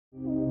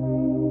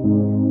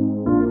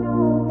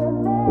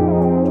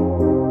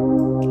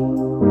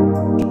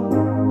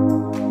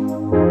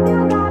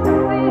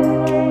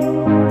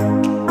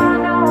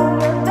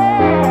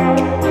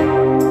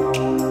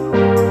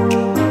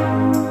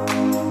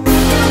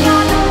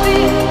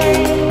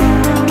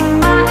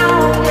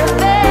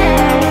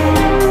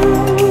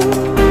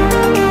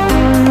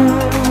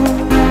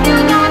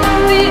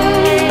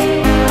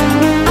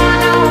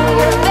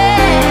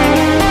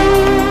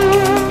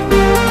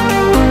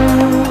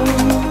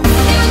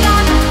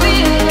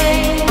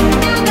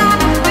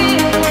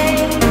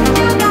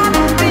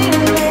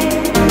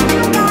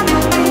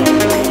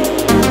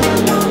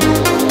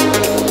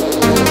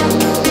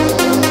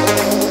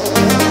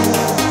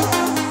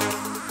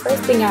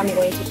I'm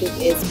going to do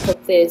is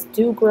put this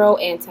Do Grow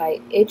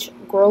Anti-Itch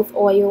Growth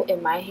Oil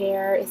in my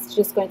hair. It's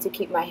just going to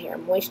keep my hair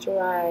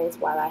moisturized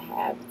while I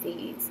have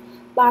these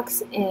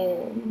locks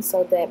in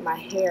so that my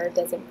hair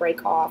doesn't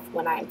break off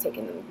when I am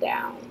taking them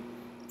down.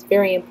 It's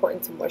very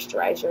important to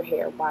moisturize your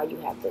hair while you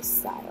have this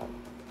style.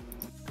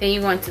 Then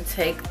you're going to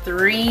take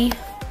 3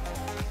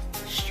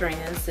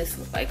 strands. This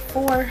looks like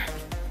 4.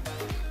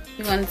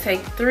 You're going to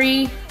take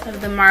 3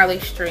 of the Marley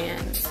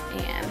strands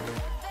and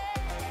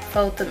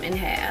fold them in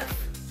half.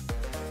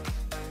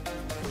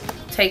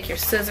 Take your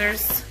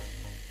scissors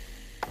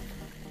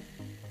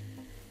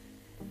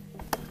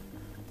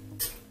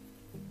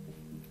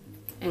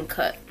and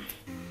cut.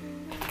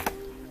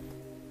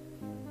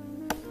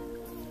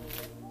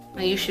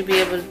 Now you should be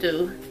able to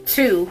do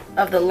 2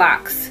 of the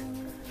locks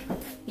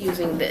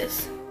using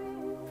this.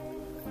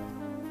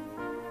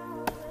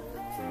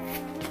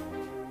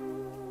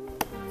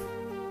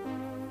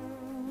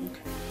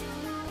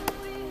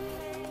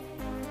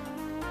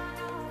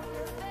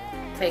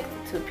 Take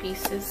the 2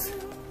 pieces.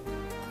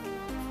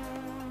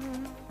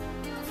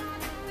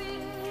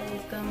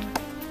 Them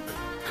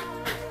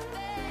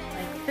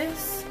like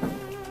this.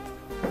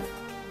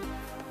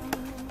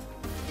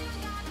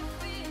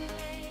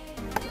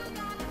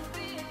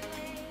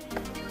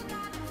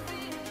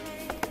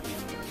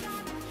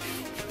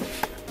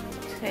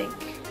 Take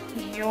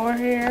your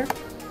hair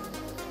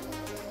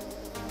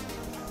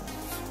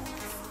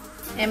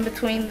in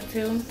between the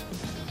 2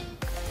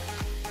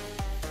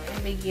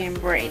 and begin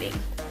braiding.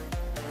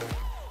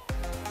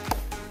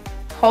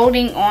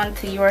 Holding on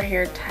to your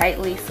hair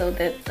tightly so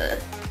that the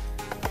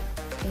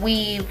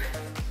weave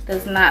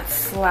does not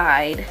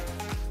slide.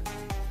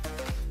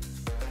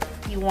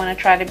 You want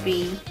to try to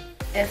be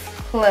as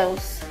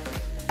close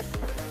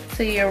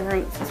to your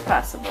roots as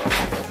possible.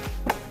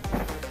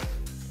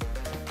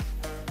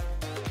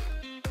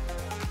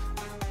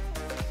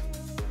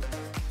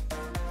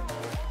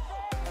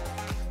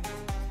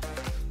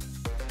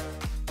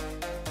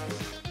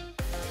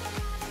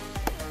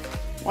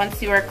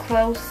 Once you are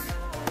close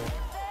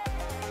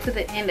to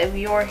the end of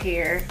your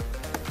hair,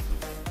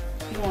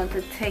 you want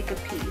to take a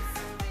piece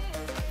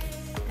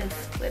and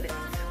split it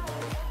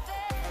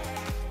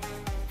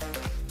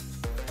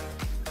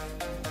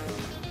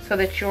so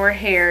that your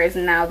hair is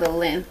now the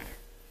length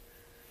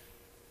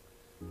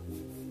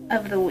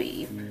of the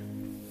weave,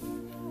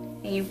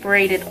 and you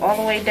braid it all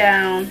the way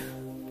down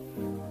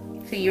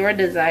to your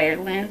desired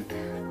length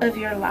of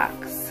your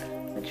locks,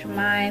 which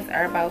mine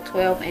are about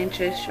 12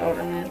 inches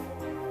shoulder length,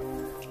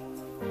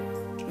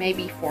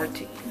 maybe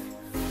 14.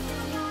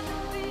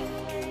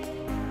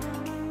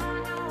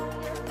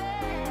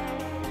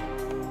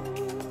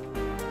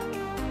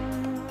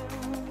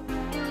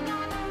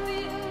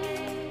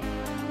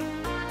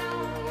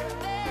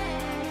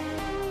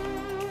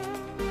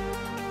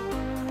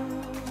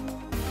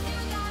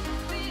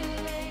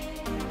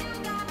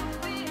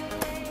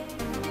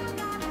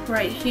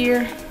 Right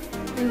here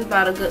is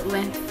about a good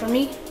length for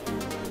me.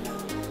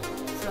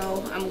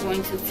 So I'm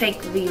going to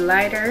take the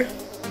lighter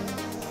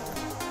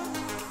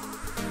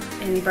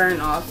and burn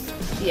off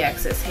the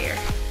excess hair.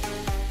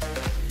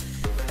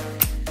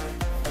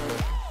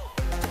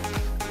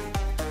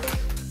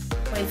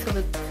 Wait till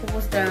it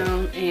cools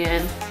down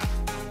and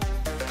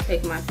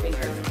take my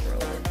fingers and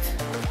roll it.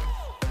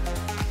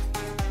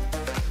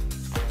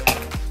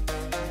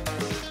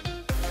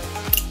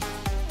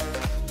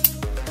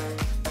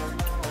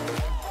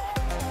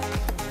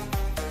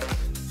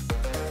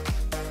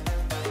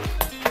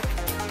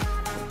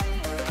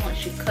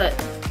 Once you cut,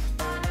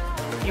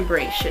 your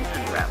braid should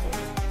unravel.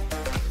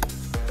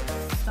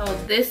 So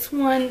this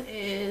one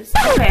is,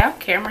 okay, I'm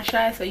camera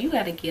shy, so you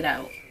gotta get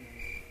out.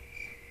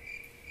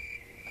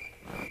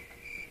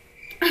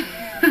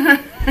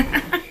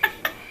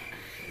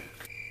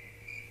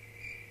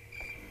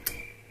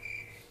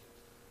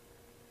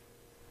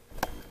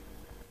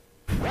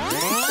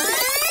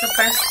 The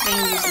first thing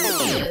you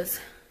do is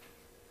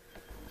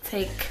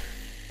take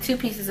 2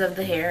 pieces of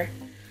the hair.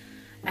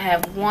 I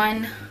have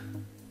one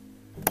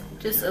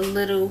just a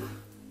little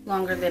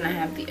longer than I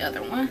have the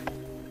other one.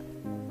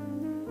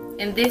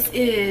 And this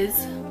is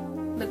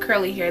the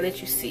curly hair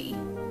that you see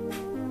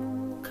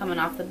coming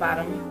off the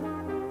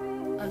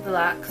bottom of the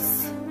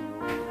locks.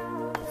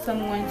 So I'm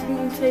going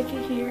to take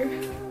it here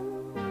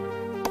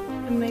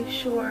and make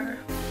sure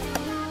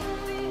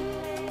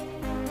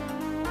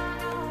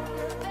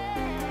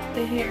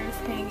the hair is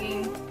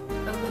hanging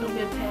a little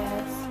bit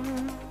past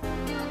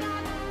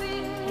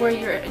where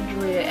your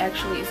dread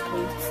actually is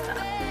going to stop.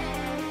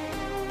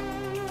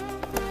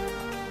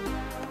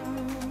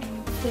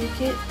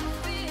 Take it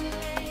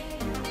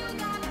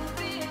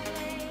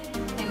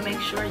and make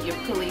sure you're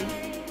pulling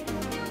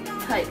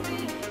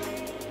tightly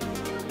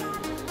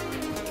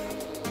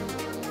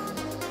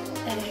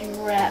as you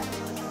wrap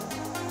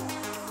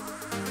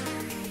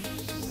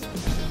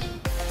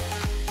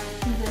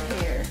the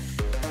hair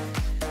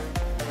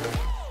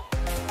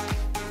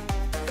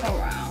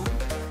around.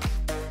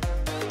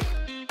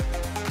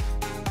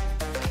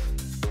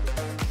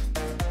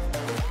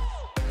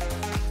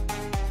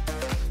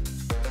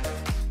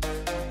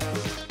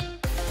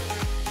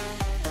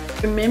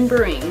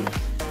 Remembering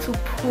to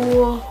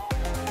pull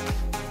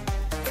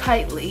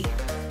tightly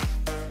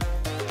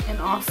and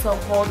also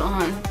hold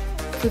on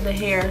to the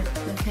hair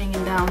that's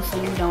hanging down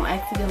so you don't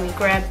accidentally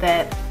grab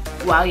that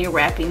while you're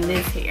wrapping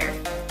this hair.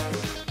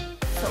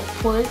 So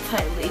pull it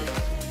tightly,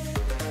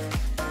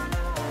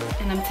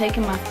 and I'm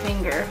taking my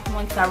finger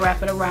once I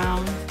wrap it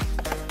around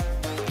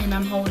and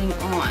I'm holding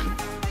on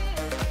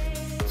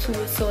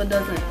to it so it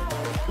doesn't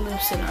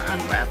loosen or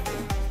unravel.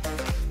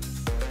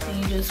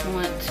 And you just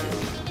want to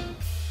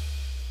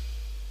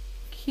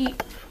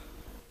keep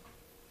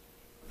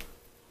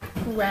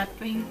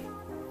wrapping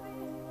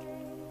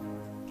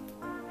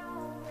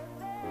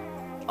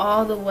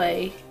all the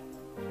way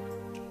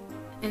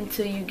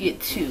until you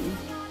get to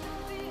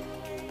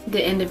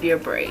the end of your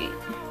braid.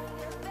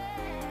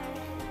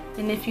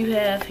 And if you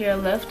have hair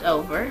left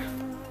over,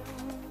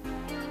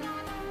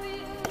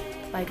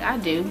 like I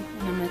do,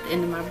 and I'm at the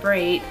end of my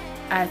braid,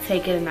 I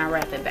take it and I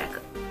wrap it back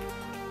up.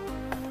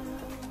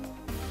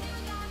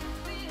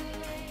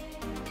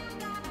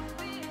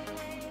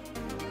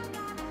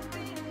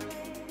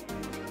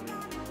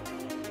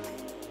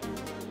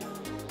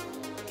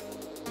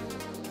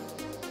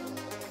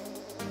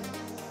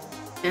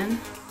 And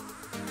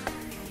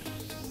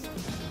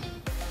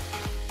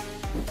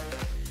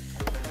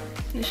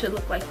it should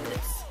look like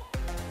this.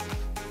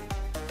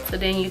 So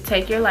then you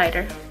take your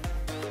lighter,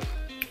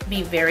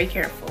 be very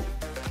careful,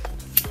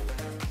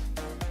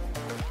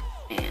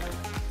 and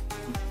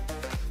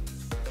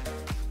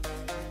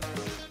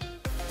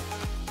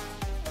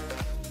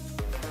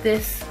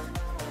this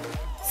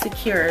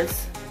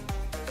secures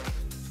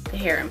the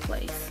hair in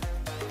place.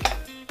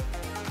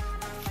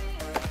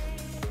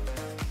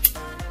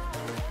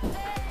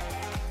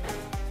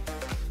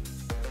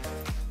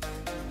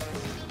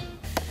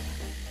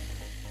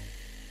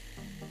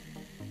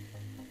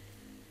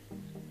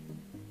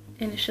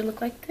 And it should look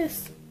like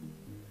this.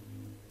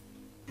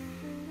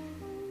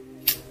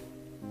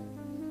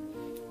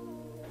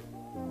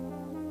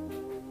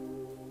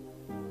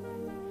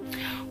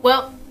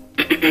 Well,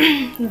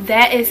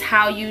 that is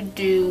how you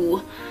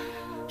do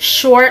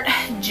short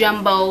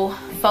jumbo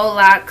faux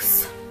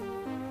locks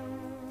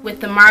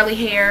with the Marley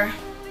hair.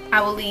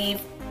 I will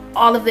leave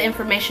all of the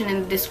information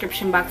in the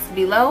description box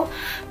below.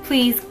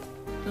 Please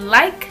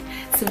like,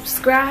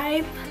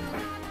 subscribe,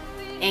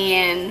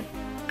 and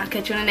I'll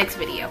catch you in the next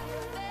video.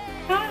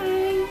 Bye.